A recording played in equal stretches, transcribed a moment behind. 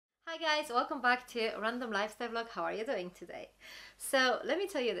Hi guys, welcome back to Random Lifestyle Vlog. How are you doing today? So let me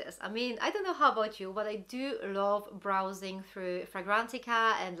tell you this. I don't know how about you, but I do love browsing through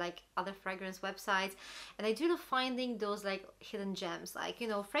Fragrantica and like other fragrance websites, and I do love finding those like hidden gems, like, you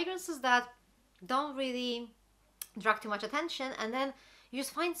know, fragrances that don't really drag too much attention, and then you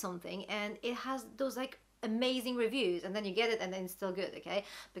just find something and it has those like amazing reviews, and then you get it and then it's still good, okay?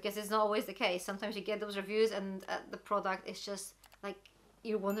 Because it's not always the case. Sometimes you get those reviews and the product is just like,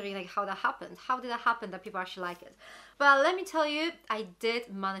 you're wondering like how that happened. How did that happen that people actually like it? But let me tell you, I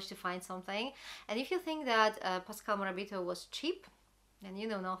did manage to find something. And if you think that Pascal Morabito was cheap, then you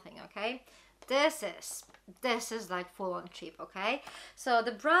know nothing, okay? This is like full-on cheap, okay? So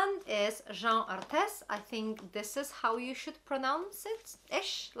the brand is Jeanne Arthes. I think this is how you should pronounce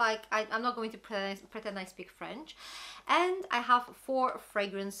it-ish. Like, I'm not going to pretend I speak French. And I have 4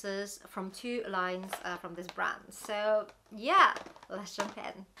 fragrances from 2 lines from this brand. So yeah, let's jump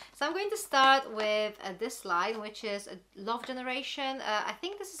in. So I'm going to start with this line, which is Love Generation. I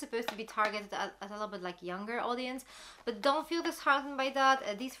think this is supposed to be targeted at a little bit like younger audience, but don't feel disheartened by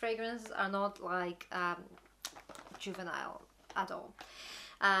that. These fragrances are not like juvenile at all.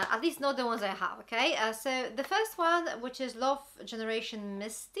 At least not the ones I have, okay? So the first one, which is Love Generation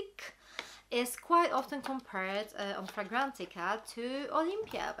Mystic, is quite often compared on Fragrantica to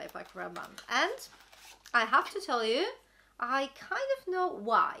Olympia by Paco Rabanne. And I have to tell you, I kind of know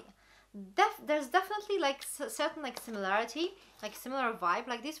why. There's definitely like certain like similarity, like similar vibe.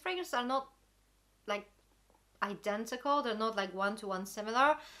 Like these fragrances are not like identical, they're not like one-to-one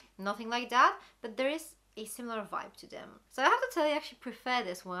similar, nothing like that, but there is a similar vibe to them. So I have to tell you, I actually prefer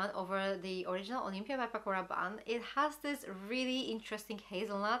this one over the original Olympia by Paco Rabanne. It has this really interesting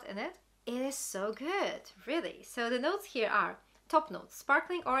hazelnut in it. It is so good, really. So the notes here are top notes: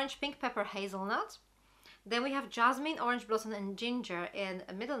 sparkling orange, pink pepper, hazelnut. Then we have jasmine, orange blossom and ginger in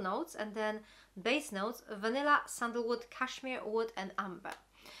middle notes, and then base notes: vanilla, sandalwood, cashmere wood and amber.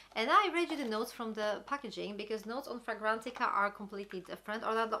 And I read you the notes from the packaging, because notes on Fragrantica are completely different,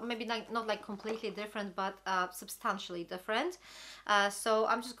 or not, maybe not like completely different, but substantially different. So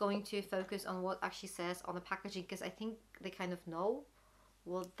I'm just going to focus on what actually says on the packaging, because I think they kind of know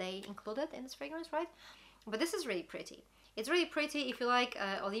what they included in this fragrance, right? But this is really pretty. It's really pretty if you like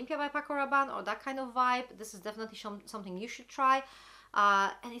Olympia by Paco Rabanne or that kind of vibe. This is definitely something you should try.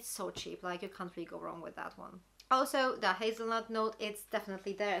 And it's so cheap, like you can't really go wrong with that one. Also, the hazelnut note, it's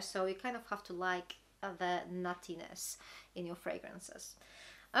definitely there, so you kind of have to like the nuttiness in your fragrances.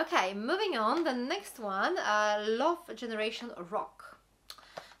 Okay, moving on, the next one, Love Generation Rock.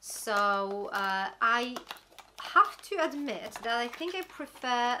 So I have to admit that I think I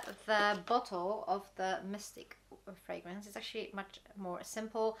prefer the bottle of the Mystic fragrance. It's actually much more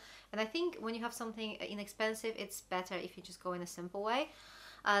simple, and I think when you have something inexpensive, it's better if you just go in a simple way.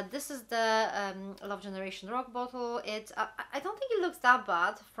 This is the Love Generation Rock bottle. I don't think it looks that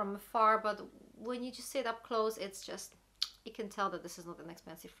bad from afar, but when you just see it up close, it's just, you can tell that this is not an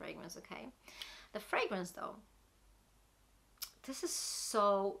expensive fragrance, okay? The fragrance though, this is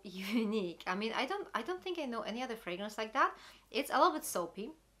so unique. I mean, I don't think I know any other fragrance like that. It's a little bit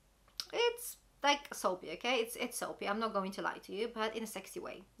soapy. It's like soapy, okay? It's soapy. I'm not going to lie to you, but in a sexy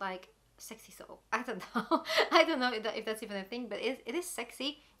way, like sexy soap. I don't know. I don't know if that's even a thing, but it is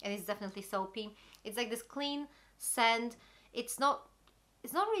sexy, and it's definitely soapy. It's like this clean scent. It's not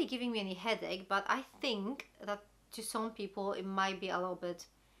really giving me any headache, but I think that to some people it might be a little bit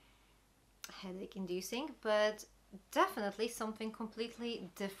headache inducing, but definitely something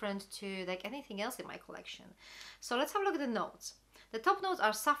completely different to like anything else in my collection. So let's have a look at the notes. The top notes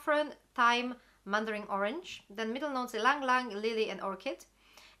are saffron, thyme, mandarin orange. Then middle notes are lang lang, lily and orchid.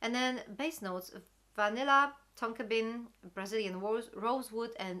 And then base notes: vanilla, tonka bean, Brazilian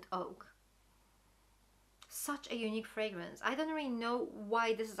rosewood and oak. Such a unique fragrance. I don't really know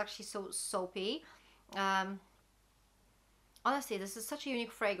why this is actually so soapy. Honestly, this is such a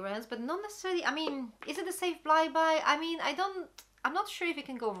unique fragrance, but not necessarily. I mean, is it a safe blind buy? I mean, I'm not sure if you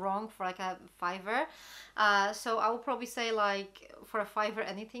can go wrong for like a $5. So I would probably say like for a $5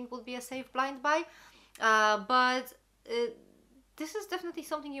 anything would be a safe blind buy. But this is definitely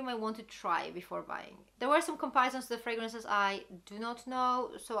something you might want to try before buying. There were some comparisons to the fragrances I do not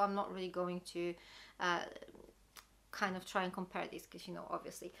know, so I'm not really going to kind of try and compare these, because, you know,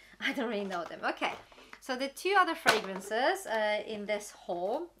 obviously I don't really know them. Okay, so the 2 other fragrances in this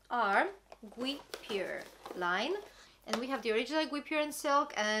haul are Gui Pure line. And we have the original Gui Pure and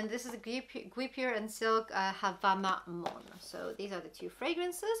Silk, and this is the Gui Pure and Silk Havana Mon. So these are the 2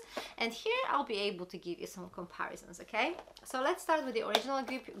 fragrances, and here I'll be able to give you some comparisons, okay? So let's start with the original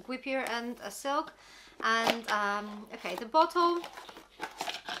Gui Pure and Silk. And okay, the bottle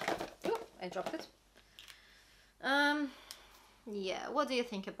I dropped it. Yeah, what do you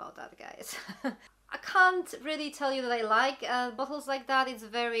think about that, guys? I can't really tell you that I like bottles like that. It's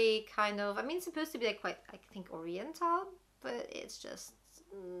very kind of, I mean, it's supposed to be like quite, I think, oriental, but it's just,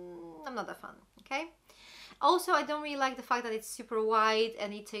 I'm not a fan, okay? Also, I don't really like the fact that it's super wide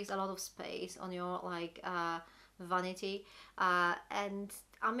and it takes a lot of space on your like vanity. And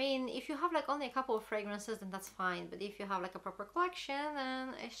I mean, if you have like only a couple of fragrances, then that's fine. But if you have like a proper collection, then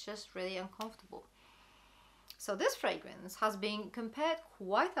it's just really uncomfortable. So this fragrance has been compared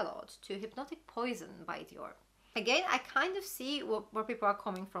quite a lot to Hypnotic Poison by Dior. Again, I kind of see where people are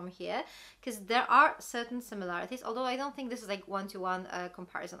coming from here, because there are certain similarities, although I don't think this is like one-to-one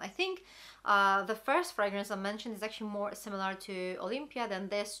comparison. I think the first fragrance I mentioned is actually more similar to Olympia than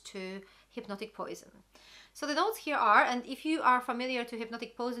this to Hypnotic Poison. So the notes here are, and if you are familiar to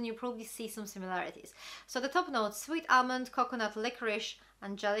Hypnotic Poison, you probably see some similarities. So the top notes: sweet almond, coconut, licorice,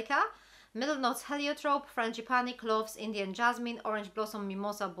 angelica. Middle notes: heliotrope, frangipani, cloves, Indian jasmine, orange blossom,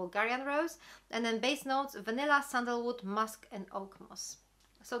 mimosa, Bulgarian rose. And then base notes: vanilla, sandalwood, musk, and oak moss.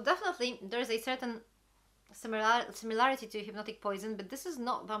 So definitely there's a certain similarity to Hypnotic Poison, but this is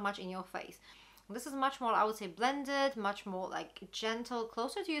not that much in your face. This is much more, I would say, blended, much more like gentle,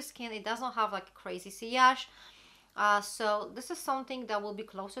 closer to your skin. It does not have like crazy sillage. So this is something that will be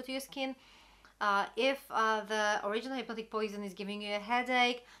closer to your skin. If the original Hypnotic Poison is giving you a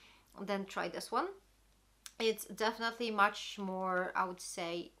headache, then try this one. It's definitely much more, I would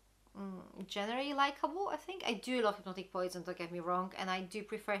say, generally likable. I think I do love Hypnotic Poison, don't get me wrong, and I do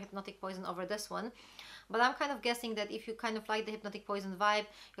prefer Hypnotic Poison over this one. But I'm kind of guessing that if you kind of like the Hypnotic Poison vibe,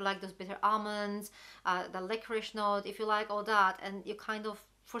 you like those bitter almonds, the licorice note, if you like all that, and you kind of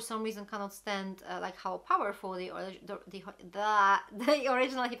for some reason cannot stand like how powerful the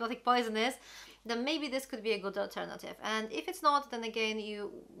original Hypnotic Poison is, then maybe this could be a good alternative. And if it's not, then again,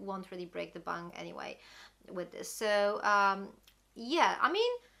 you won't really break the bank anyway with this. So yeah, I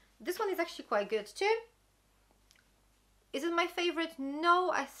mean, this one is actually quite good too. Is it my favorite?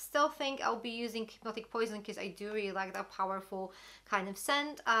 No, I still think I'll be using Hypnotic Poison because I do really like that powerful kind of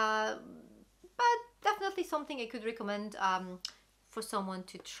scent. But definitely something I could recommend for someone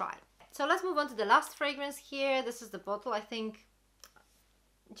to try. So let's move on to the last fragrance here. This is the bottle. I think,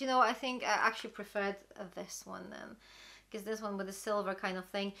 you know, I think I actually preferred this one then, because this one with the silver kind of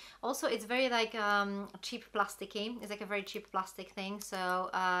thing. Also, it's very like cheap plasticky. It's like a very cheap plastic thing. So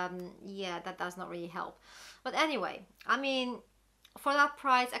yeah, that does not really help. But anyway, I mean, for that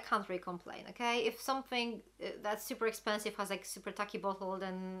price, I can't really complain, okay? If something that's super expensive has like super tacky bottle,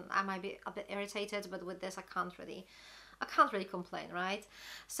 then I might be a bit irritated. But with this, I can't really complain, right?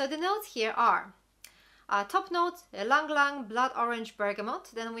 So the notes here are top notes: Lang Lang, blood orange,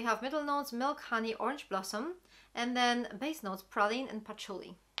 bergamot. Then we have middle notes: milk, honey, orange blossom. And then base notes: praline and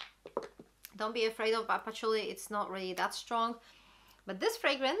patchouli. Don't be afraid of patchouli, it's not really that strong. But this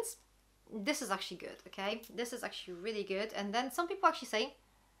fragrance, this is actually good, okay? This is actually really good. And then some people actually say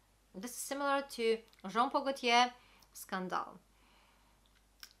this is similar to Jean Paul Gaultier Scandale.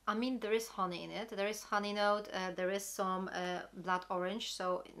 I mean, there is honey in it. There is honey note. There is some blood orange,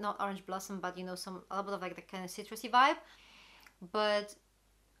 so not orange blossom, but you know, a little bit of like the kind of citrusy vibe. But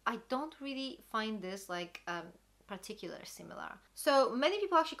I don't really find this like particularly similar. So many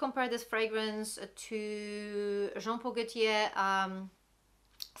people actually compare this fragrance to Jean Paul Gaultier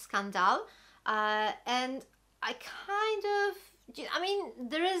Scandale, and I kind of, I mean,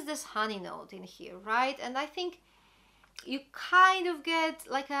 there is this honey note in here, right? And I think you kind of get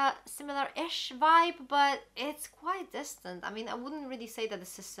like a similar-ish vibe, but it's quite distant. I mean, I wouldn't really say that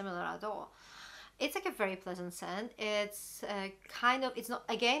this is similar at all. It's like a very pleasant scent. It's kind of, it's not,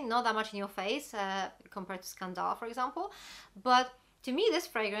 again, not that much in your face compared to Scandale, for example. But to me, this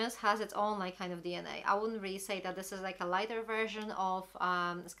fragrance has its own like kind of DNA. I wouldn't really say that this is like a lighter version of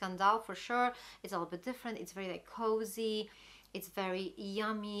Scandale for sure. It's a little bit different. It's very like cozy. It's very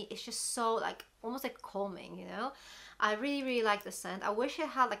yummy. It's just so like almost like calming, you know. I really, really like the scent. I wish it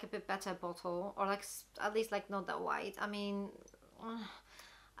had like a bit better bottle, or like at least like not that wide. I mean,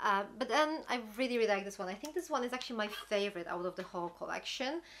 but then I really, really like this one. I think this one is actually my favorite out of the whole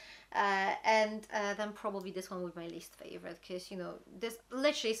collection. And then probably this one would be my least favorite, because, you know, this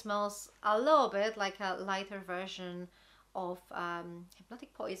literally smells a little bit like a lighter version of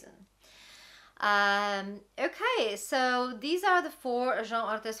Hypnotic Poison. Okay, so these are the 4 Jeanne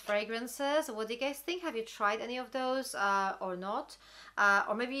Arthes fragrances. What do you guys think? Have you tried any of those or not?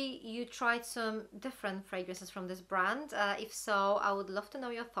 Or maybe you tried some different fragrances from this brand. If so, I would love to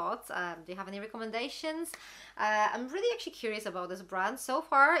know your thoughts. Do you have any recommendations? I'm really actually curious about this brand. So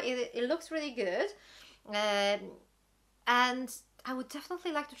far, it looks really good. And I would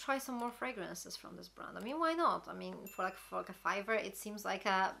definitely like to try some more fragrances from this brand. I mean, why not? I mean, for like a $5, it seems like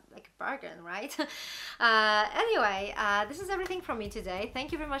a bargain, right? Anyway, this is everything from me today.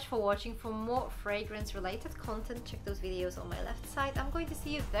 Thank you very much for watching. For more fragrance related content, check those videos on my left side. I'm going to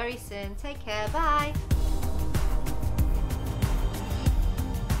see you very soon. Take care. Bye.